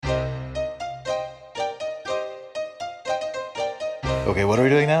Okay, what are we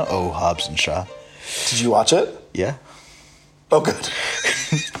doing now? Oh, Hobbs and Shaw. Did you watch it? Yeah. Oh, good.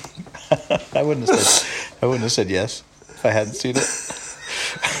 I wouldn't have said yes if I hadn't seen it.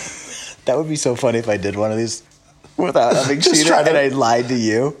 That would be so funny if I did one of these without having seen it and I lied to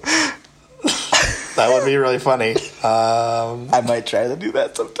you. That would be really funny. I might try to do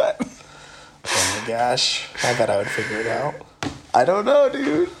that sometime. Oh my gosh. I bet I would figure it out. I don't know,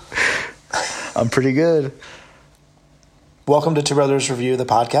 dude. I'm pretty good. Welcome to Two Brothers Review, the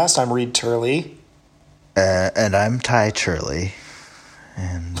podcast. I'm Reed Turley. And I'm Ty Turley.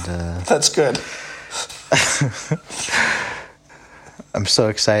 And that's good. I'm so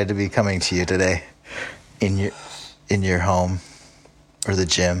excited to be coming to you today in your home or the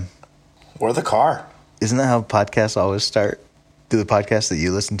gym. Or the car. Isn't that how podcasts always start? Do the podcasts that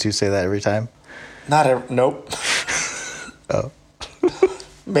you listen to say that every time? Nope. Oh.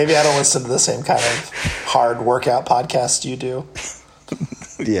 Maybe I don't listen to the same kind of hard workout podcast you do.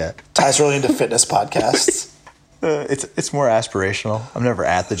 Yeah. Ty's really into fitness podcasts. It's more aspirational. I'm never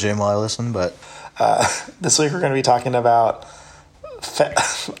at the gym while I listen, but... This week we're going to be talking about... I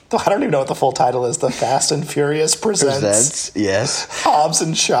don't even know what the full title is. The Fast and Furious presents yes. Hobbs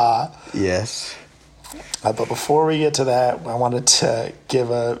and Shaw. Yes. But before we get to that, I wanted to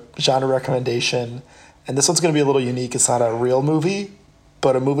give a genre recommendation. And this one's going to be a little unique. It's not a real movie,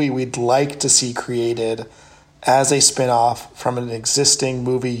 but a movie we'd like to see created as a spin-off from an existing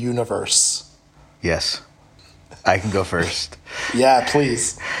movie universe. Yes. I can go first. Yeah,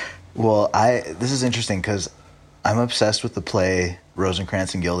 please. Well, this is interesting because I'm obsessed with the play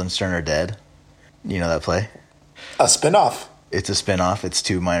Rosencrantz and Guildenstern Are Dead. You know that play? A spin-off. It's a spin-off. It's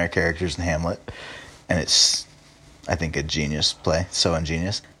two minor characters in Hamlet. And it's, I think, a genius play. So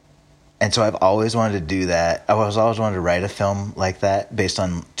ingenious. And so I've always wanted to do that. I always wanted to write a film like that based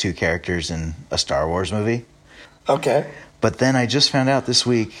on two characters in a Star Wars movie. Okay. But then I just found out this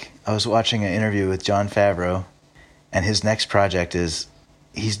week, I was watching an interview with Jon Favreau, and his next project is,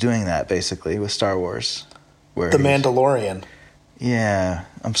 he's doing that basically with Star Wars. The Mandalorian. Yeah,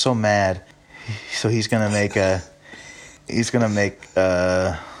 I'm so mad. So he's going to make it's going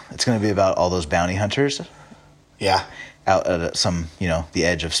to be about all those bounty hunters. Yeah. Out at some, the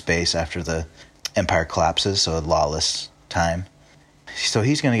edge of space after the Empire collapses, so a lawless time. So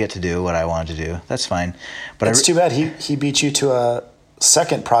he's going to get to do what I wanted to do. That's fine. But it's too bad he beat you to a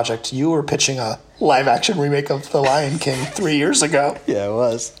second project. You were pitching a live-action remake of The Lion King 3 years ago. Yeah, it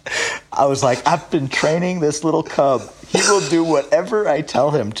was. I was like, I've been training this little cub. He will do whatever I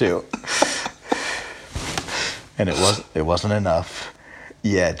tell him to. And it wasn't enough.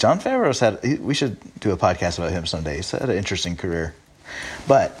 Yeah, Jon Favreau's we should do a podcast about him someday. He's had an interesting career.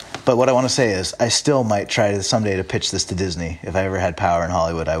 But what I want to say is I still might try to someday to pitch this to Disney. If I ever had power in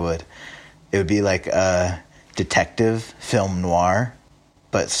Hollywood, I would. It would be like a detective film noir,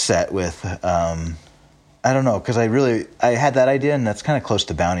 but set with, I don't know, because I had that idea, and that's kind of close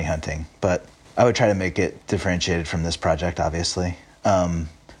to bounty hunting. But I would try to make it differentiated from this project, obviously. Try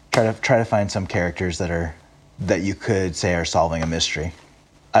to find some characters that you could say are solving a mystery.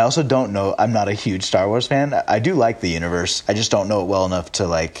 I also don't know. I'm not a huge Star Wars fan. I do like the universe. I just don't know it well enough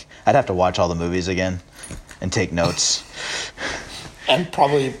to I'd have to watch all the movies again and take notes. And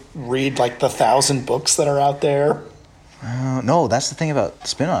probably read the 1,000 books that are out there. No, that's the thing about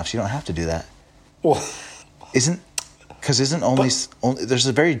spin-offs. You don't have to do that. Well, there's a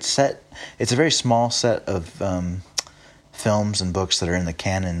very small set of films and books that are in the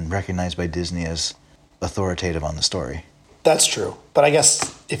canon recognized by Disney as authoritative on the story. That's true. But I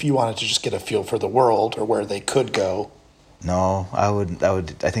guess if you wanted to just get a feel for the world or where they could go. No, I think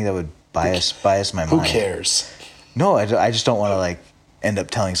that would bias my mind. Who cares? No, I just don't want to end up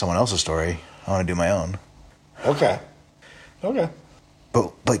telling someone else's story. I want to do my own. Okay.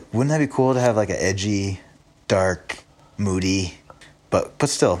 But wouldn't that be cool to have an edgy, dark, moody, but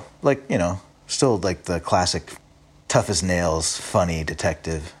still still the classic tough as nails, funny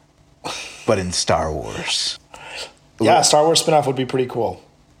detective, but in Star Wars. Yeah, a Star Wars spinoff would be pretty cool.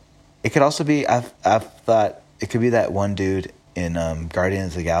 It could also be, I've thought, it could be that one dude in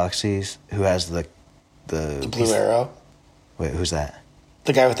Guardians of the Galaxies who has the blue arrow. Wait, who's that?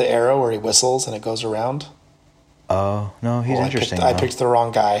 The guy with the arrow where he whistles and it goes around. Oh, no, he's interesting. I picked the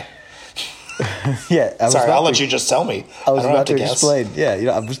wrong guy. Yeah. I'll let you just tell me. I was about to explain.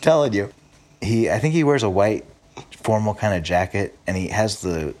 Yeah, I was telling you. I think he wears a white formal kind of jacket, and he has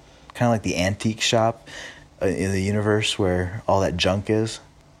the kind of like the antique shop in the universe where all that junk is.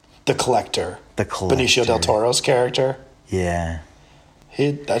 The collector. Benicio del Toro's character. Yeah.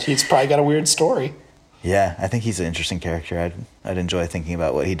 He's probably got a weird story. Yeah, I think he's an interesting character. I'd enjoy thinking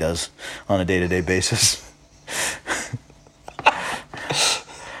about what he does on a day-to-day basis.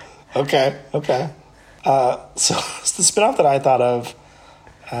 Okay. So the spinoff that I thought of,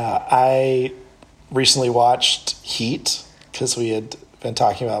 I recently watched Heat because we had been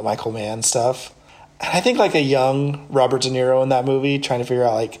talking about Michael Mann stuff. And I think like a young Robert De Niro in that movie, trying to figure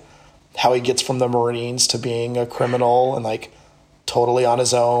out like how he gets from the Marines to being a criminal and like totally on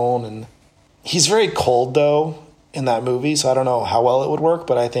his own. And he's very cold though in that movie, so I don't know how well it would work,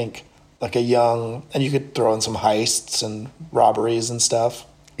 but I think like a young, and you could throw in some heists and robberies and stuff.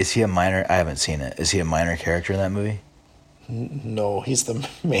 Is he a minor? I haven't seen it. Is he a minor character in that movie? No, he's the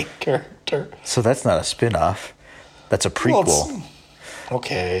main character. So that's not a spin-off. That's a prequel. Well,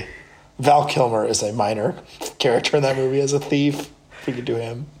 okay. Val Kilmer is a minor character in that movie as a thief. We could do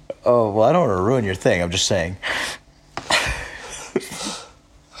him. Oh, well, I don't want to ruin your thing. I'm just saying.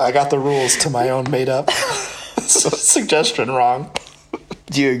 I got the rules to my own made-up suggestion wrong.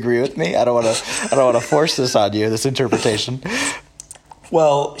 Do you agree with me? I don't want to force this on you, this interpretation.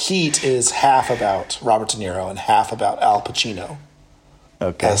 Well, Heat is half about Robert De Niro and half about Al Pacino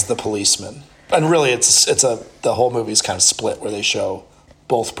as the policeman. And really, the whole movie's kind of split where they show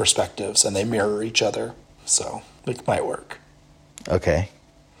both perspectives and they mirror each other. So it might work. Okay.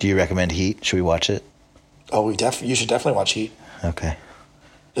 Do you recommend Heat? Should we watch it? Oh, you should definitely watch Heat. Okay.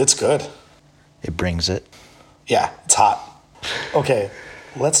 It's good. It brings it. Yeah, it's hot. Okay,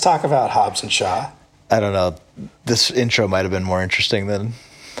 let's talk about Hobbs and Shaw. I don't know. This intro might have been more interesting than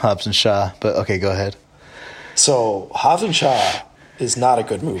Hobbs and Shaw, but okay, go ahead. So, Hobbs and Shaw is not a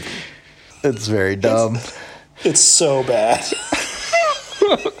good movie. It's very dumb. It's so bad.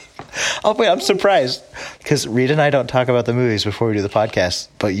 Oh, wait, I'm surprised. Because Reed and I don't talk about the movies before we do the podcast.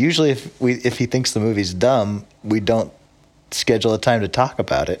 But usually if he thinks the movie's dumb, we don't schedule a time to talk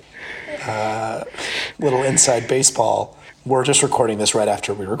about it. Little inside baseball. We're just recording this right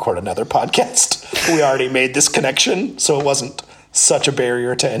after we record another podcast. We already made this connection, so it wasn't such a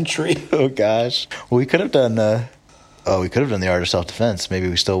barrier to entry. Oh, gosh. Well, we could have done the Art of Self-Defense. Maybe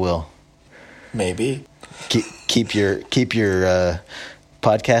we still will. Maybe. Keep your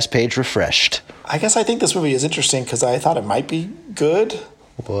podcast page refreshed. I guess I think this movie is interesting because I thought it might be good.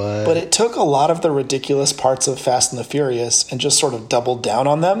 What? But it took a lot of the ridiculous parts of Fast and the Furious and just sort of doubled down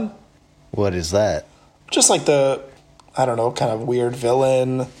on them. What is that? Just like the, I don't know, kind of weird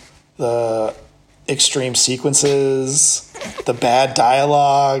villain, the extreme sequences, the bad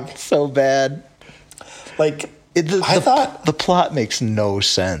dialogue. So bad. Like, I thought the plot makes no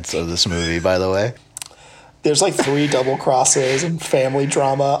sense of this movie, by the way. There's like 3 double crosses and family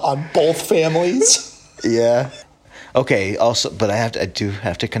drama on both families. Yeah. Okay, also, but I do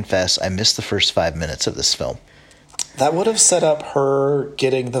have to confess, I missed the first 5 minutes of this film. That would have set up her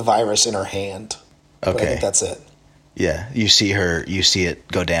getting the virus in her hand. Okay. But I think that's it. Yeah, you see it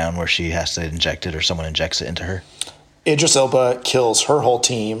go down where she has to inject it or someone injects it into her. Idris Elba kills her whole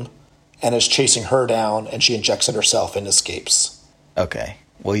team and is chasing her down, and she injects it herself and escapes. Okay.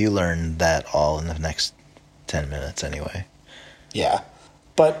 Well, you learn that all in the next 10 minutes anyway. Yeah.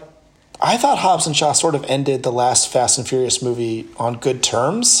 But I thought Hobbs and Shaw sort of ended the last Fast and Furious movie on good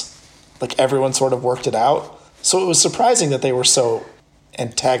terms. Like, everyone sort of worked it out. So it was surprising that they were so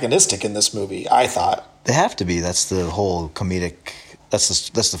antagonistic in this movie, I thought. They have to be. That's the whole comedic... That's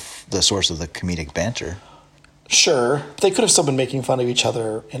the source of the comedic banter. Sure. They could have still been making fun of each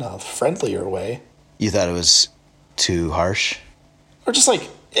other in a friendlier way. You thought it was too harsh? Or just like...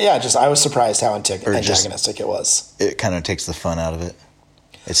 Yeah, I was surprised how antagonistic it was. It kind of takes the fun out of it.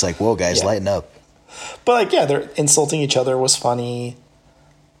 It's like, whoa, guys, lighten up. But, like, yeah, they're insulting each other was funny.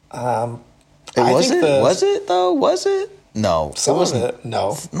 Was it, though? Was it? No. Some of it,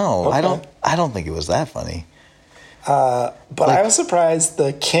 no. No, Okay. I don't think it was that funny. But I was surprised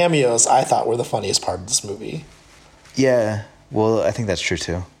the cameos I thought were the funniest part of this movie. Yeah, well, I think that's true,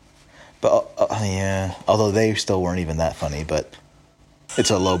 too. But, yeah, although they still weren't even that funny, but... It's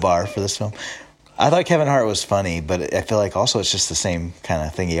a low bar for this film. I thought Kevin Hart was funny, but I feel like also it's just the same kind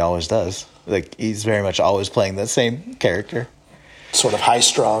of thing he always does. Like, he's very much always playing the same character. Sort of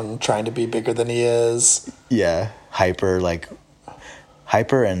high-strung, trying to be bigger than he is. Yeah, hyper,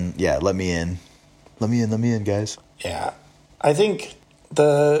 and, yeah, let me in. Let me in, guys. Yeah. I think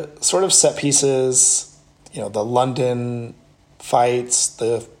the sort of set pieces, the London fights,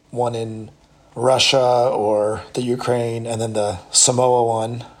 the one in Russia or the Ukraine, and then the Samoa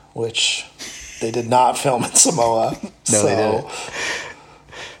one, which they did not film in Samoa. No, they didn't.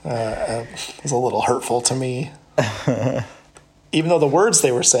 It was a little hurtful to me. Even though the words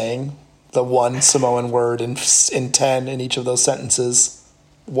they were saying, the one Samoan word in 10 in each of those sentences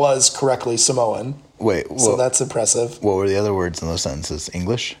was correctly Samoan. Wait, so that's impressive. What were the other words in those sentences?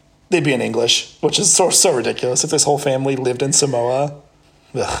 English? They'd be in English, which is so ridiculous. If this whole family lived in Samoa,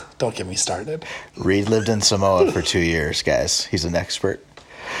 Ugh, don't get me started. Reed lived in Samoa for 2 years, guys. He's an expert.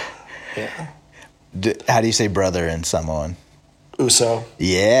 Yeah. How do you say brother in Samoan? Uso.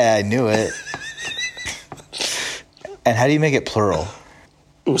 Yeah, I knew it. And how do you make it plural?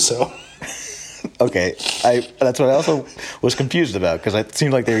 Uso. Okay, that's what I also was confused about, because it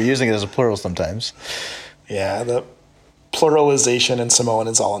seemed like they were using it as a plural sometimes. Yeah, the pluralization in Samoan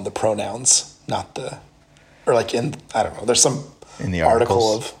is all in the pronouns, not the, or like in, I don't know, there's some In the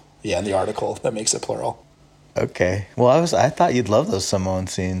article articles. in the article that makes it plural. Okay. Well, I thought you'd love those Samoan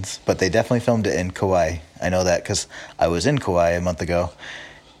scenes, but they definitely filmed it in Kauai. I know that because I was in Kauai a month ago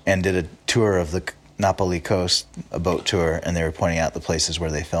and did a tour of the Napoli coast, a boat tour, and they were pointing out the places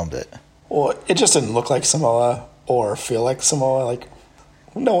where they filmed it. Well, it just didn't look like Samoa or feel like Samoa. Like,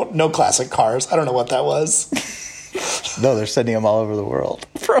 no classic cars. I don't know what that was. No, they're sending them all over the world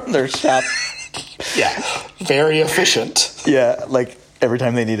from their shop. Yeah, very efficient. Yeah, like every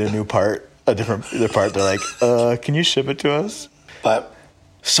time they need a new part, their part, they're like, can you ship it to us? But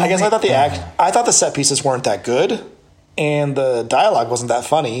So I guess I thought I thought the set pieces weren't that good, and the dialogue wasn't that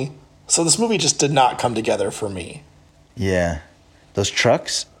funny. So this movie just did not come together for me. Yeah. Those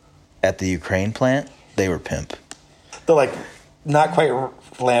trucks at the Ukraine plant, they were pimp. They're like not quite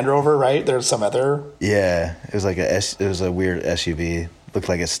Land Rover, right? There's some other. Yeah, it was like it was a weird SUV. Looked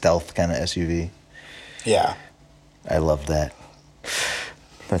like a stealth kind of SUV. Yeah. I loved that.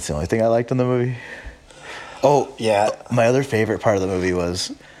 That's the only thing I liked in the movie. Oh, Yeah. my other favorite part of the movie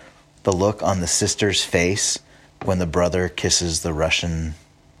was the look on the sister's face when the brother kisses the Russian,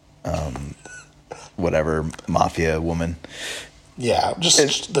 whatever, mafia woman. Yeah.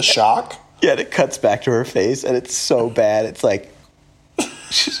 Just the shock. Yeah, and it cuts back to her face, and it's so bad. It's like,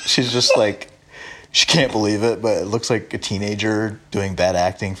 she's just like, she can't believe it, but it looks like a teenager doing bad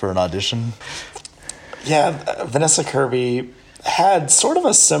acting for an audition. Yeah. Vanessa Kirby had sort of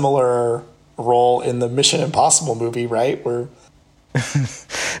a similar role in the Mission Impossible movie, right? Where,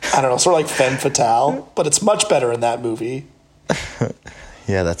 I don't know, sort of like femme fatale, but it's much better in that movie.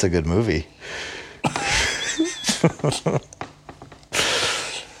 Yeah, that's a good movie.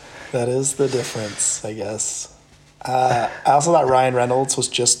 That is the difference, I guess. I also thought Ryan Reynolds was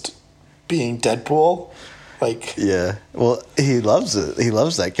just being Deadpool. Like, Yeah. Well, he loves it. He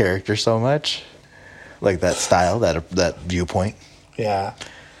loves that character so much. Like that style, that viewpoint. yeah.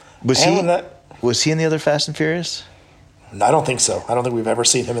 Was And he when that- was he in the other Fast and Furious? I don't think so. I don't think we've ever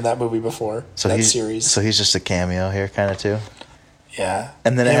seen him in that movie before. So that he's series. So he's just a cameo here kind of too. Yeah.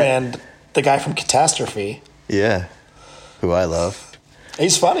 And then Him and the guy from Catastrophe. Yeah. Who I love.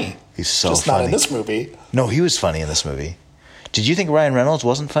 He's funny. He's so just funny. not in this movie. No, he was funny in this movie. Did you think Ryan Reynolds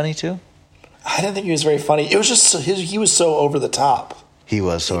wasn't funny too? I didn't think he was very funny. It was just he was so over the top. He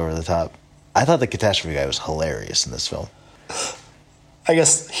was so over the top. I thought the Catastrophe guy was hilarious in this film. I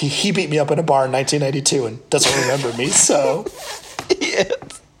guess he beat me up in a bar in 1992 and doesn't remember me. So Yeah.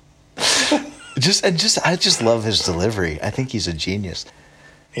 I just love his delivery. I think he's a genius.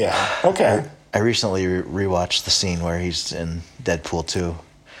 yeah, okay. I recently rewatched the scene where he's in Deadpool 2.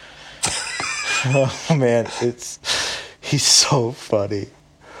 Oh man, he's so funny.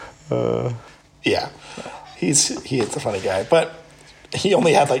 Yeah, he is a funny guy, but he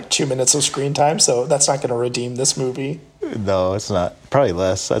only had like 2 minutes of screen time, so that's not going to redeem this movie. No, it's not. Probably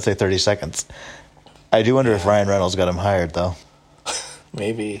less. I'd say 30 seconds. I do wonder if Ryan Reynolds got him hired though.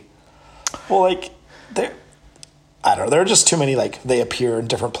 Maybe. Well, like I don't know. There are just too many like they appear in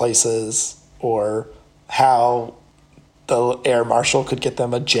different places, or how the air marshal could get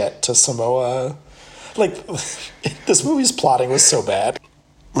them a jet to Samoa. Like this movie's plotting was so bad.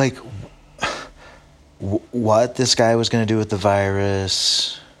 Like what this guy was going to do with the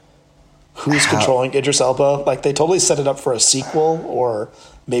virus. Who's controlling Idris Elba? Like they totally set it up for a sequel, or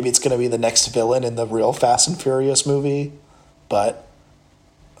maybe it's going to be the next villain in the real Fast and Furious movie. But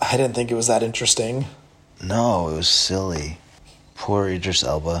I didn't think it was that interesting. No, it was silly. Poor Idris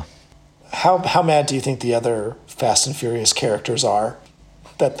Elba. How mad do you think the other Fast and Furious characters are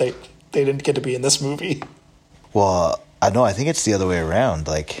that they didn't get to be in this movie? Well, I think it's the other way around.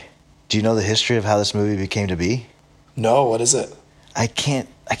 Like, do you know the history of how this movie became to be? No, what is it? I can't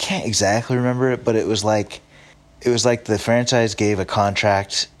exactly remember it, but it was like the franchise gave a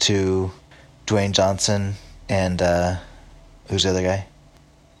contract to Dwayne Johnson and who's the other guy?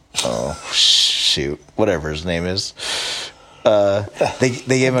 Oh shoot, whatever his name is. They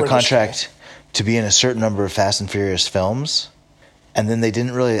gave him a contract to be in a certain number of Fast and Furious films, and then they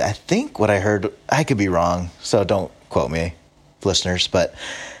didn't really. I think what I heard, I could be wrong, so don't quote me, listeners. But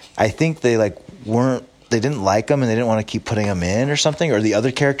I think they didn't like him, and they didn't want to keep putting him in or something, or the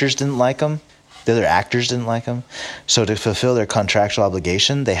other characters didn't like him, The other actors didn't like him. So to fulfill their contractual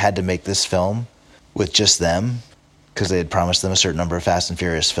obligation, they had to make this film with just them because they had promised them a certain number of Fast and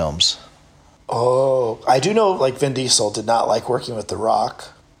Furious films. Oh, I do know, like, Vin Diesel did not like working with The Rock.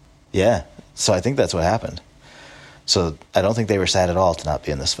 Yeah, so I think that's what happened. So I don't think they were sad at all to not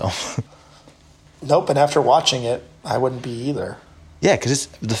be in this film. Nope, and after watching it, I wouldn't be either. Yeah, because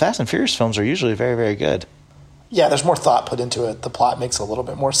the Fast and Furious films are usually very, very good. Yeah, there's more thought put into it. The plot makes a little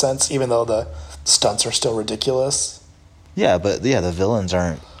bit more sense, even though the stunts are still ridiculous. Yeah, but the villains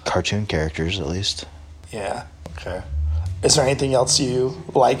aren't cartoon characters, at least. Yeah, okay. Is there anything else you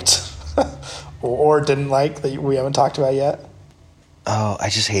liked or didn't like that we haven't talked about yet? Oh, I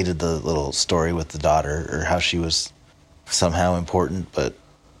just hated the little story with the daughter, or how she was somehow important, but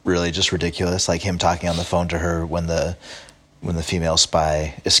really just ridiculous. Like him talking on the phone to her when the female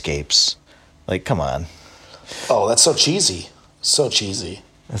spy escapes. Like, come on. Oh, that's so cheesy. So cheesy.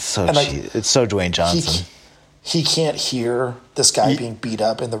 It's so cheesy. It's so Dwayne Johnson. He can't hear this guy being beat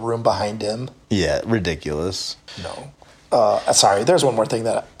up in the room behind him. Yeah, ridiculous. No. Sorry, there's one more thing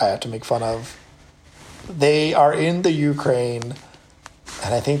that I have to make fun of. They are in the Ukraine,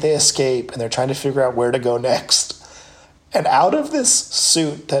 and I think they escape, and they're trying to figure out where to go next. And out of this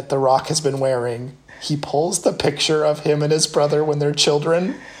suit that The Rock has been wearing, he pulls the picture of him and his brother when they're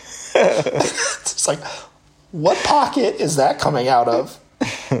children. It's like, what pocket is that coming out of?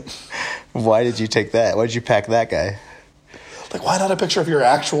 Why did you take that? Why did you pack that guy? Like, why not a picture of your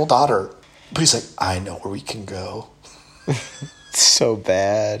actual daughter? But he's like, I know where we can go. It's so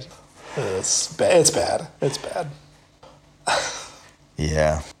bad. It's bad. It's bad.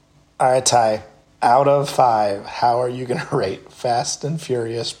 Yeah. All right, Ty. Out of 5, how are you going to rate Fast and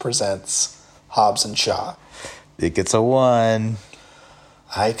Furious Presents Hobbs and Shaw? It gets a 1.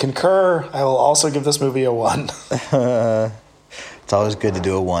 I concur. I will also give this movie a 1. It's always good to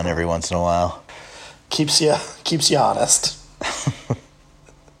do a 1 every once in a while. Keeps you honest.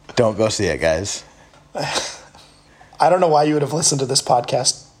 Don't go see it, guys. I don't know why you would have listened to this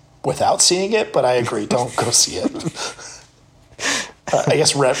podcast without seeing it, but I agree. Don't go see it. I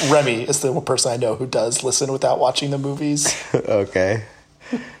guess Remy is the one person I know who does listen without watching the movies. Okay.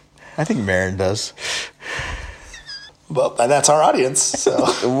 I think Marin does. Well, and that's our audience. So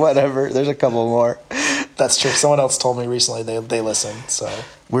whatever. There's a couple more. That's true. Someone else told me recently they listen. So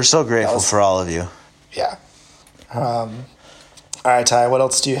we're so grateful for all of you. Yeah. All right, Ty. What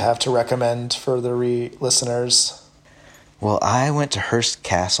else do you have to recommend for the listeners? Well, I went to Hearst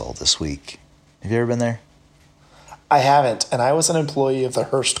Castle this week. Have you ever been there? I haven't, and I was an employee of the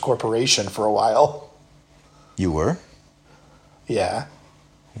Hearst Corporation for a while. You were? Yeah.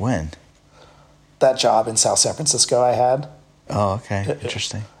 When? That job in South San Francisco I had. Oh, okay.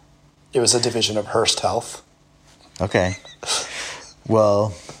 Interesting. It was a division of Hearst Health. Okay.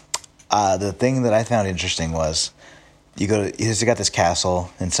 Well, the thing that I found interesting was you got this castle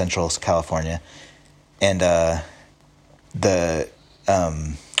in Central California, and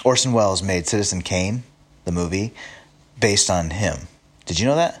Orson Welles made Citizen Kane, the movie, based on him. Did you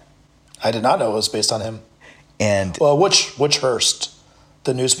know that? I did not know it was based on him. And well, which Hearst?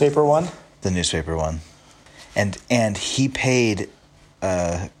 The newspaper one? The newspaper one. And he paid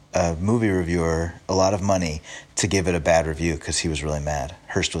a movie reviewer a lot of money to give it a bad review because he was really mad.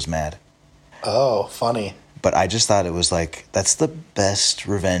 Hearst was mad. Oh, funny. But I just thought it was like, that's the best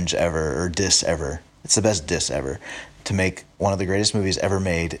revenge ever, or diss ever. It's the best diss ever. To make one of the greatest movies ever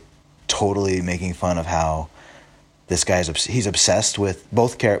made, totally making fun of how this guy's he's obsessed with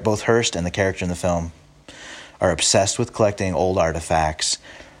both Hearst and the character in the film are obsessed with collecting old artifacts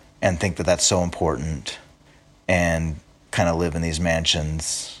and think that that's so important and kind of live in these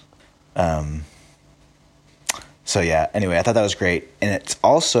mansions. So yeah, anyway, I thought that was great. And it's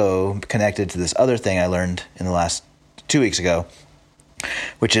also connected to this other thing I learned in the last 2 weeks ago,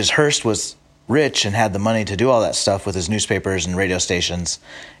 which is Hearst was rich and had the money to do all that stuff with his newspapers and radio stations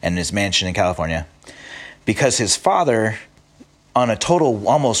and his mansion in California because his father, on a total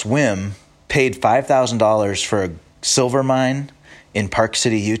almost whim, paid $5,000 for a silver mine in Park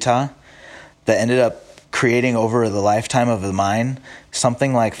City, Utah, that ended up creating over the lifetime of the mine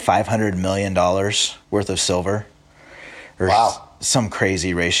something like $500 million worth of silver. Or wow. Some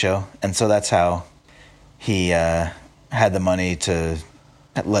crazy ratio. And so that's how he had the money to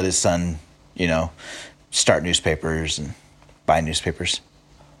let his son, start newspapers and buy newspapers.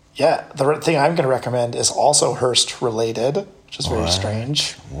 Yeah, the thing I'm going to recommend is also Hearst related, which is very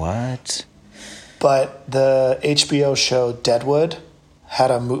strange. What? But the HBO show Deadwood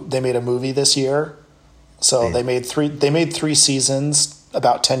they made a movie this year. So they made three seasons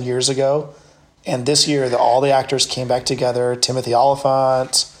about 10 years ago. And this year all the actors came back together. Timothy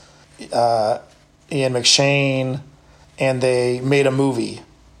Olyphant, Ian McShane, and they made a movie.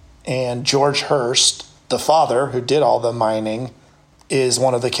 And George Hurst, the father who did all the mining, is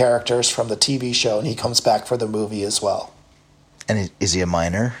one of the characters from the TV show, and he comes back for the movie as well. And is he a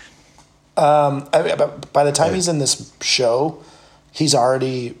miner? By the time he's in this show, he's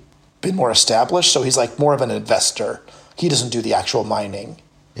already been more established, so he's like more of an investor. He doesn't do the actual mining.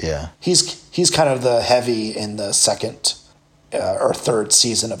 Yeah. He's kind of the heavy in the second or third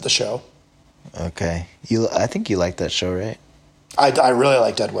season of the show. Okay. I think you liked that show, right? I really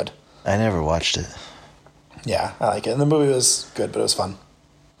liked Deadwood. I never watched it. Yeah, I like it. And the movie was good, but it was fun.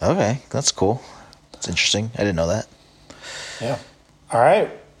 Okay, that's cool. That's interesting. I didn't know that. Yeah. All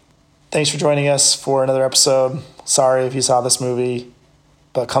right. Thanks for joining us for another episode. Sorry if you saw this movie,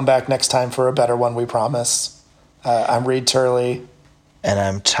 but come back next time for a better one, we promise. I'm Reed Turley. And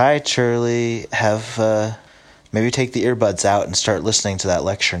I'm Ty Turley. Have maybe take the earbuds out and start listening to that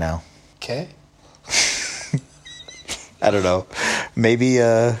lecture now. Okay. I don't know. Maybe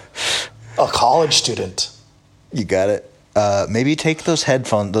a college student. You got it. Maybe take those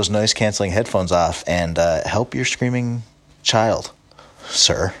noise canceling headphones off and help your screaming child,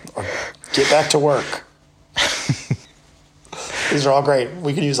 sir. Or get back to work. These are all great.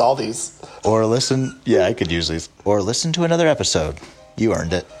 We could use all these. Or listen. Yeah, I could use these. Or listen to another episode. You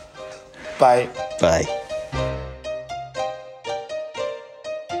earned it. Bye. Bye.